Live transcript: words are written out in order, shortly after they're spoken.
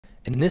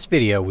In this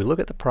video, we look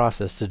at the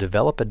process to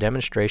develop a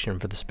demonstration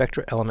for the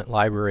Spectral element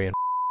library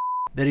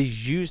that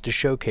is used to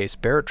showcase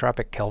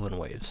barotropic Kelvin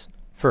waves.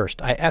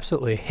 First, I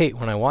absolutely hate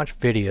when I watch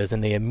videos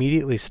and they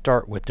immediately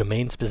start with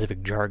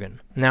domain-specific jargon.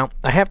 Now,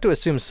 I have to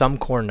assume some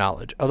core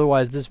knowledge,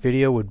 otherwise this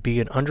video would be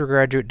an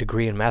undergraduate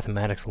degree in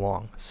mathematics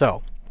long.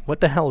 So,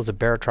 what the hell is a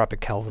barotropic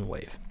Kelvin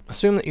wave?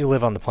 Assume that you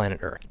live on the planet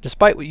Earth.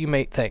 Despite what you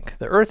may think,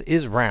 the Earth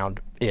is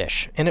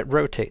round-ish, and it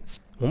rotates.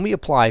 When we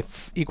apply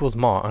F equals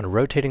ma on a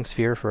rotating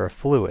sphere for a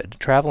fluid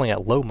traveling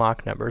at low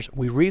Mach numbers,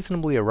 we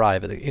reasonably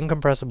arrive at the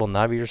incompressible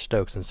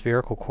Navier-Stokes and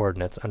spherical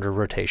coordinates under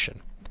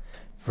rotation.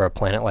 For a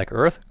planet like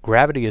Earth,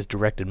 gravity is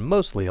directed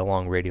mostly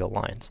along radial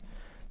lines.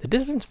 The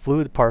distance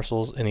fluid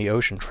parcels in the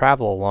ocean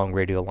travel along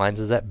radial lines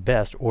is at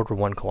best order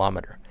 1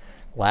 kilometer.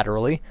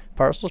 Laterally,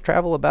 parcels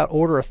travel about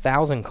order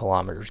 1,000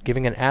 kilometers,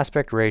 giving an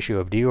aspect ratio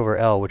of d over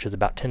L which is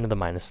about 10 to the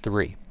minus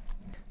 3.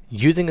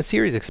 Using a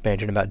series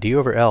expansion about d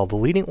over L, the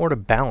leading order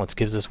balance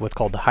gives us what's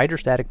called the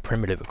hydrostatic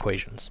primitive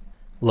equations.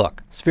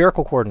 Look,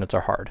 spherical coordinates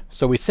are hard,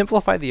 so we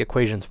simplify the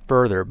equations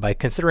further by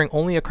considering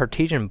only a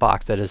Cartesian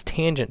box that is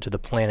tangent to the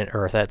planet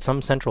Earth at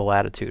some central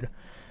latitude.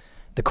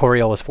 The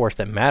Coriolis force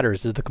that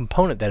matters is the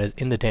component that is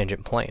in the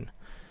tangent plane.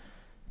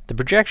 The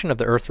projection of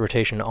the Earth's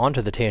rotation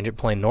onto the tangent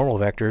plane normal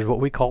vector is what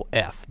we call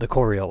f, the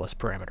Coriolis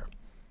parameter.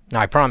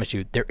 Now I promise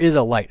you, there is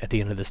a light at the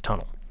end of this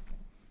tunnel.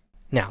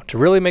 Now, to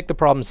really make the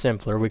problem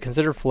simpler, we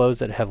consider flows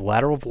that have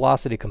lateral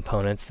velocity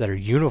components that are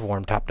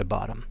uniform top to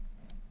bottom.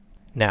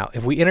 Now,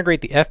 if we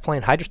integrate the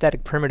f-plane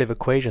hydrostatic primitive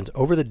equations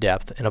over the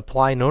depth and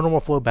apply no-normal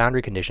flow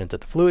boundary conditions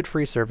at the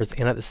fluid-free surface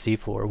and at the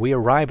seafloor, we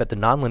arrive at the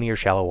nonlinear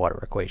shallow water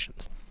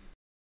equations.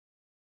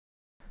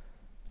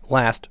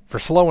 Last, for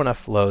slow enough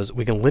flows,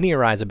 we can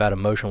linearize about a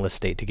motionless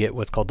state to get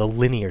what's called the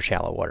linear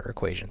shallow water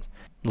equations.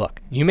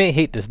 Look, you may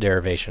hate this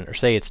derivation or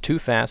say it's too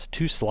fast,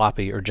 too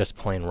sloppy, or just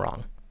plain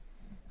wrong.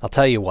 I'll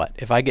tell you what,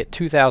 if I get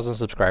 2,000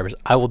 subscribers,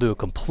 I will do a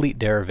complete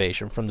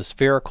derivation from the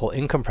spherical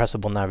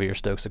incompressible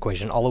Navier-Stokes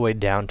equation all the way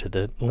down to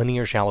the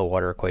linear shallow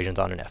water equations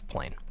on an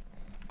f-plane.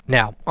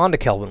 Now, on to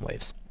Kelvin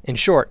waves. In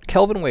short,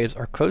 Kelvin waves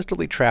are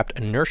coastally trapped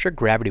inertia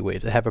gravity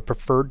waves that have a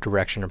preferred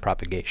direction of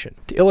propagation.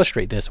 To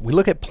illustrate this, we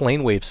look at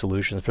plane wave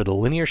solutions for the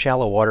linear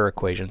shallow water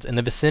equations in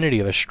the vicinity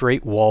of a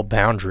straight wall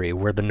boundary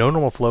where the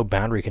no-normal flow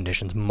boundary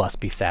conditions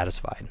must be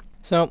satisfied.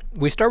 So,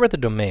 we start with the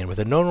domain with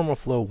a no-normal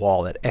flow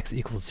wall at x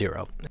equals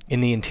 0.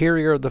 In the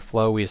interior of the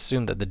flow, we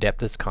assume that the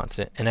depth is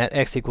constant, and at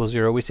x equals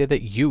 0, we say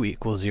that u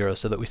equals 0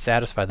 so that we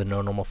satisfy the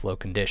no-normal flow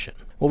condition.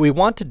 What we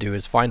want to do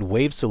is find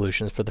wave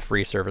solutions for the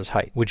free surface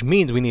height, which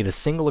means we need a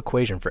single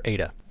equation for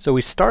eta. So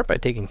we start by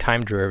taking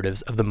time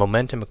derivatives of the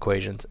momentum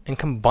equations and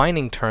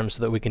combining terms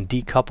so that we can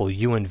decouple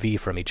u and v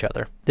from each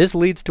other. This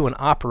leads to an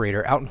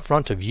operator out in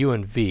front of u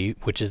and v,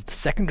 which is the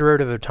second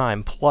derivative of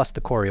time plus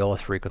the Coriolis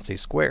frequency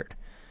squared.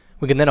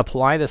 We can then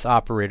apply this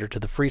operator to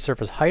the free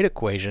surface height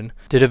equation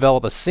to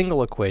develop a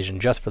single equation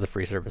just for the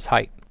free surface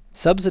height.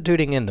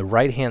 Substituting in the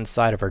right-hand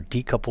side of our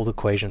decoupled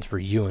equations for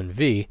u and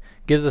v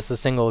gives us a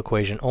single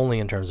equation only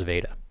in terms of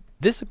eta.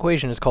 This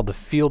equation is called the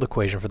field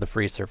equation for the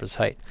free surface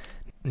height.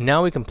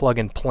 Now we can plug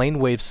in plane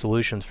wave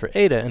solutions for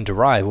eta and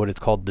derive what is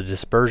called the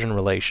dispersion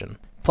relation.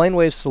 Plane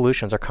wave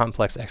solutions are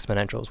complex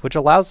exponentials, which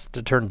allows us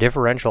to turn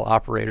differential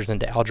operators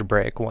into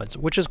algebraic ones,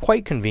 which is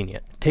quite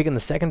convenient. Taking the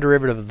second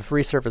derivative of the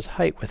free surface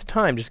height with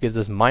time just gives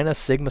us minus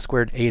sigma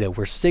squared eta,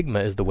 where sigma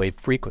is the wave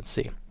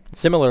frequency.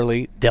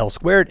 Similarly, del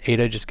squared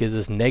eta just gives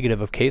us negative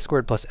of k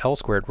squared plus l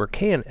squared, where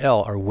k and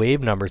l are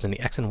wave numbers in the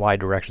x and y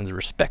directions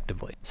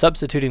respectively.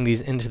 Substituting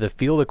these into the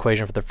field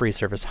equation for the free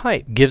surface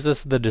height gives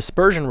us the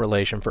dispersion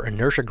relation for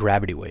inertia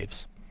gravity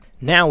waves.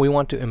 Now we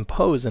want to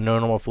impose a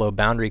no-normal flow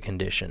boundary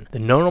condition. The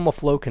no-normal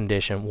flow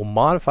condition will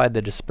modify the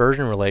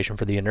dispersion relation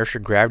for the inertia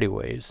gravity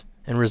waves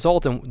and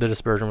result in the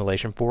dispersion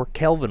relation for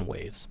Kelvin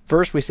waves.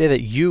 First, we say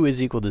that u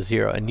is equal to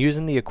 0, and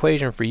using the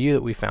equation for u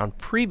that we found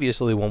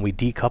previously when we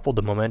decoupled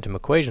the momentum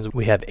equations,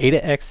 we have eta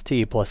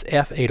xt plus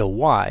f eta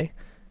y,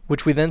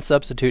 which we then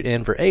substitute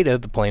in for eta,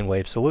 the plane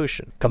wave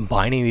solution.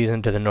 Combining these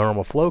into the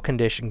no-normal flow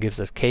condition gives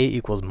us k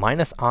equals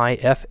minus I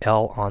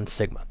fl on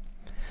sigma.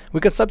 We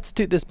can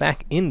substitute this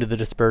back into the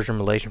dispersion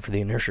relation for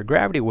the inertia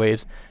gravity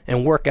waves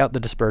and work out the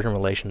dispersion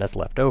relation that's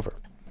left over.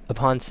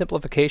 Upon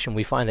simplification,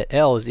 we find that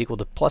L is equal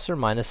to plus or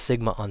minus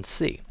sigma on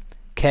C.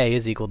 K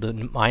is equal to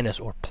minus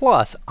or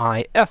plus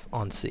IF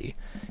on C.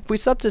 If we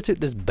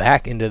substitute this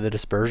back into the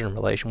dispersion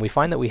relation, we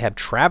find that we have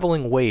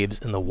traveling waves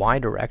in the y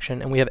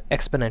direction and we have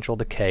exponential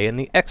decay in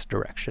the x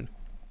direction.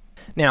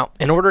 Now,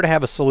 in order to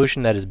have a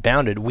solution that is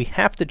bounded, we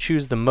have to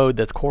choose the mode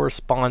that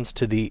corresponds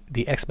to the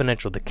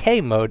exponential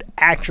decay mode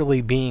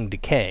actually being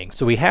decaying.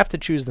 So we have to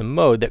choose the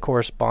mode that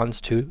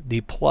corresponds to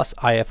the plus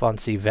IF on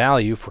C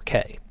value for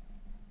K.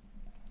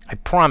 I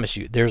promise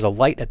you, there's a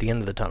light at the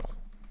end of the tunnel.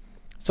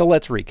 So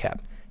let's recap.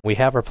 We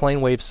have our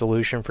plane wave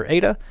solution for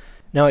eta.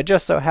 Now it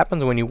just so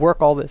happens when you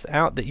work all this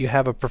out that you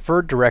have a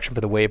preferred direction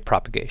for the wave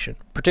propagation.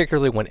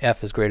 Particularly when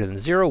f is greater than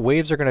 0,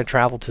 waves are going to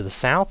travel to the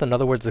south. In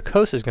other words, the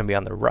coast is going to be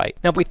on the right.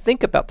 Now if we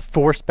think about the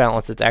force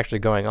balance that's actually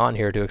going on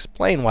here to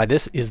explain why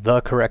this is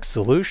the correct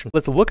solution,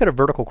 let's look at a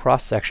vertical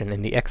cross-section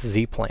in the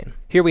xz plane.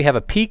 Here we have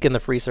a peak in the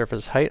free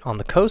surface height on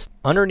the coast.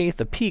 Underneath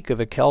the peak of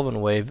a Kelvin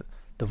wave,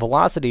 the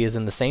velocity is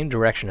in the same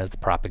direction as the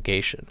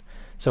propagation.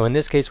 So in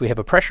this case we have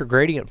a pressure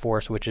gradient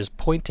force which is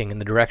pointing in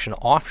the direction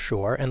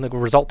offshore, and the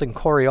resulting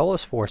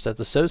Coriolis force that's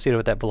associated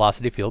with that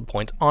velocity field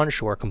points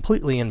onshore,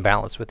 completely in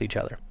balance with each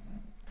other.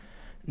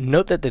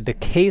 Note that the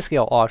decay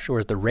scale offshore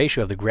is the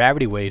ratio of the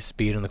gravity wave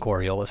speed and the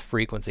Coriolis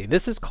frequency.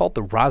 This is called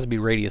the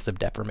Rossby radius of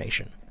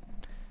deformation.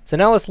 So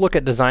now let's look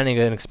at designing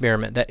an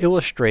experiment that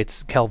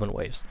illustrates Kelvin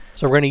waves.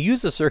 So we're going to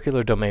use a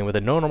circular domain with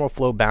a no normal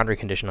flow boundary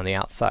condition on the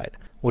outside.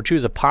 We'll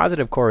choose a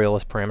positive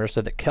Coriolis parameter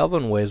so that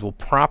Kelvin waves will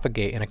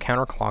propagate in a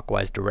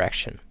counterclockwise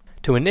direction.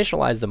 To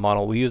initialize the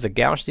model, we'll use a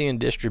Gaussian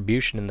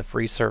distribution in the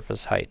free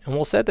surface height, and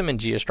we'll set them in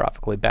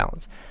geostrophically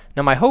balanced.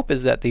 Now my hope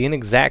is that the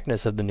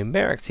inexactness of the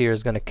numerics here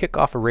is going to kick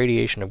off a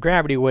radiation of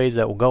gravity waves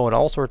that will go in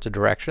all sorts of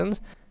directions,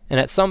 and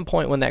at some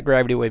point when that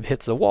gravity wave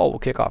hits the wall, we'll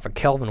kick off a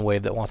Kelvin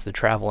wave that wants to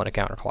travel in a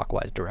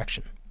counterclockwise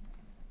direction.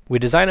 We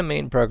design a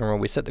main program where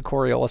we set the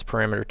Coriolis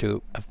parameter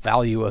to a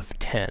value of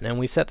 10, and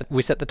we set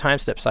the time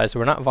step size so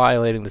we're not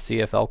violating the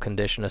CFL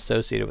condition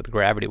associated with the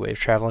gravity waves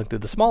traveling through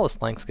the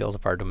smallest length scales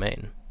of our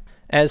domain.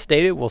 As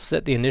stated, we'll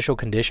set the initial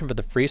condition for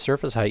the free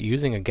surface height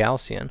using a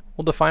Gaussian.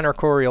 We'll define our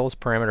Coriolis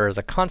parameter as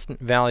a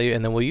constant value,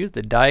 and then we'll use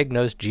the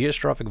diagnosed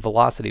geostrophic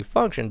velocity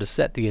function to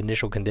set the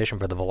initial condition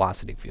for the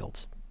velocity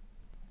fields.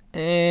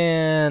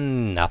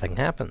 And nothing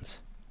happens.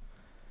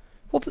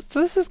 Well,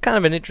 this is kind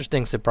of an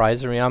interesting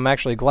surprise for me. I'm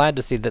actually glad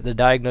to see that the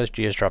diagnosed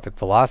geostrophic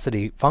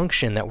velocity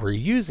function that we're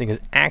using is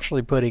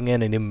actually putting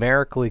in a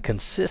numerically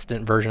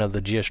consistent version of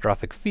the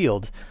geostrophic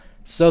fields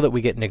so that we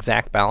get an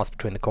exact balance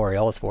between the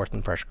Coriolis force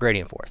and the pressure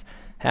gradient force.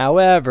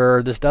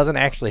 However, this doesn't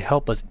actually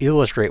help us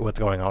illustrate what's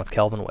going on with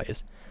Kelvin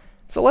waves.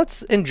 So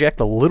let's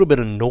inject a little bit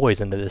of noise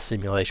into this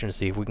simulation to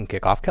see if we can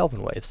kick off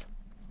Kelvin waves.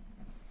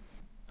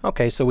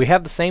 Okay, so we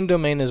have the same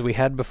domain as we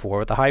had before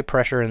with the high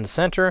pressure in the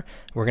center.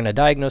 We're going to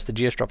diagnose the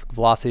geostrophic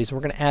velocities, and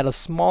we're going to add a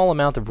small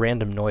amount of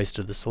random noise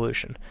to the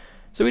solution.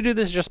 So we do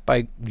this just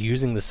by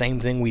using the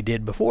same thing we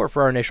did before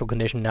for our initial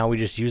condition. Now we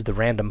just use the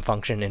random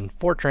function in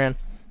Fortran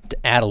to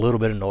add a little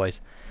bit of noise.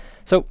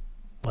 So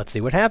let's see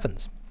what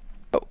happens.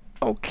 Oh,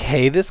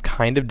 okay, this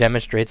kind of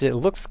demonstrates it. It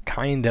looks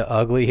kind of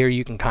ugly here.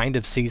 You can kind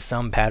of see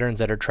some patterns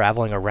that are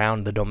traveling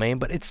around the domain,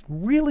 but it's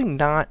really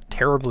not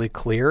terribly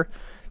clear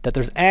that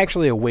there's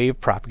actually a wave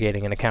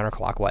propagating in a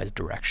counterclockwise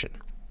direction.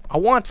 I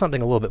want something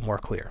a little bit more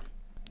clear.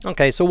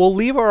 Okay, so we'll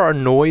leave our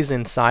noise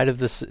inside of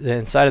the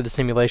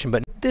simulation,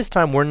 but this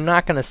time we're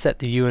not going to set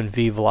the u and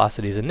v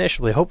velocities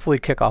initially. Hopefully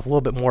kick off a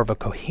little bit more of a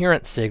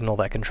coherent signal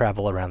that can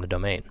travel around the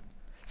domain.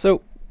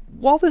 So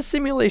while this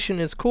simulation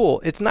is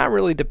cool, it's not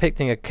really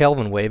depicting a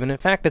Kelvin wave, and in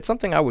fact it's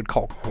something I would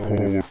call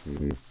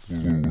powerful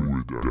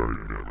fluid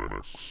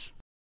dynamics.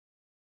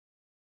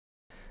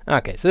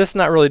 Okay, so this is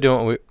not really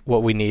doing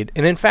what we need.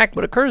 And in fact,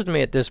 what occurs to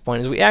me at this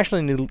point is we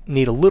actually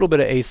need a little bit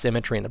of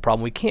asymmetry in the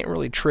problem. We can't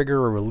really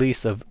trigger a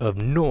release of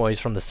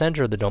noise from the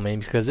center of the domain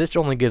because this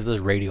only gives us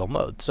radial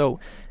mode. So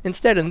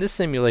instead, in this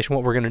simulation,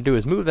 what we're going to do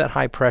is move that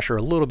high pressure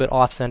a little bit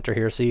off center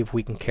here, see if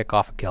we can kick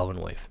off a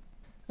Kelvin wave.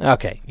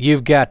 Okay,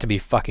 you've got to be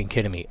fucking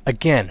kidding me.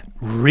 Again,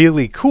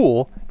 really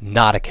cool,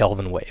 not a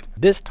Kelvin wave.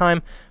 This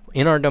time,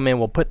 in our domain,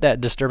 we'll put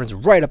that disturbance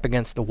right up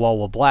against the wall.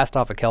 We'll blast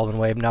off a Kelvin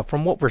wave. Now,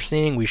 from what we're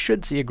seeing, we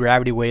should see a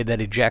gravity wave that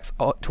ejects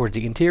towards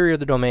the interior of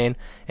the domain,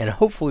 and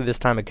hopefully this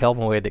time a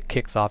Kelvin wave that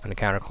kicks off in a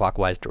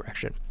counterclockwise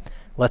direction.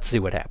 Let's see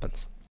what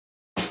happens.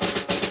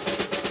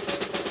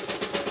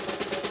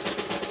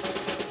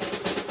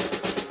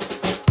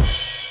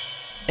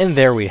 And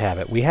there we have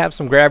it. We have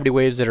some gravity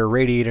waves that are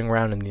radiating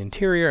around in the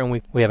interior, and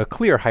we have a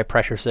clear high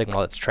pressure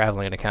signal that's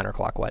traveling in a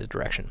counterclockwise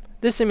direction.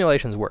 This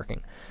simulation is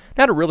working.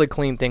 Now to really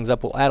clean things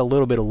up, we'll add a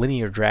little bit of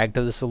linear drag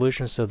to the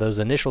solution so those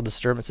initial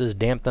disturbances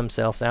damp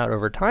themselves out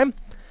over time,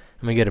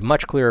 and we get a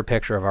much clearer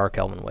picture of our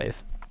Kelvin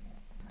wave.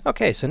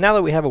 Okay, so now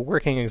that we have a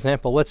working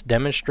example, let's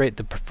demonstrate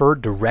the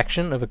preferred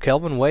direction of a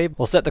Kelvin wave.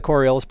 We'll set the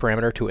Coriolis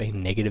parameter to a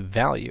negative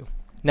value.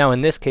 Now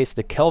in this case,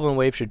 the Kelvin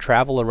wave should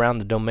travel around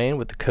the domain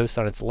with the coast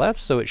on its left,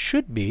 so it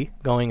should be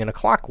going in a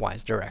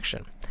clockwise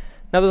direction.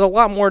 Now there's a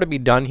lot more to be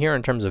done here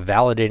in terms of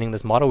validating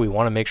this model. We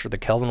want to make sure the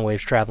Kelvin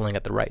wave's traveling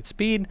at the right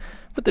speed.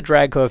 With the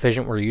drag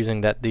coefficient, we're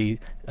using that the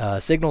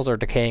signals are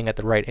decaying at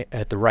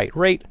the right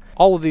rate.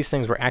 All of these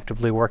things we're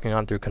actively working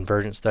on through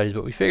convergence studies,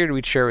 but we figured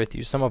we'd share with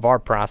you some of our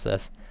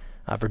process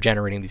for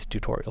generating these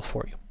tutorials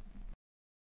for you.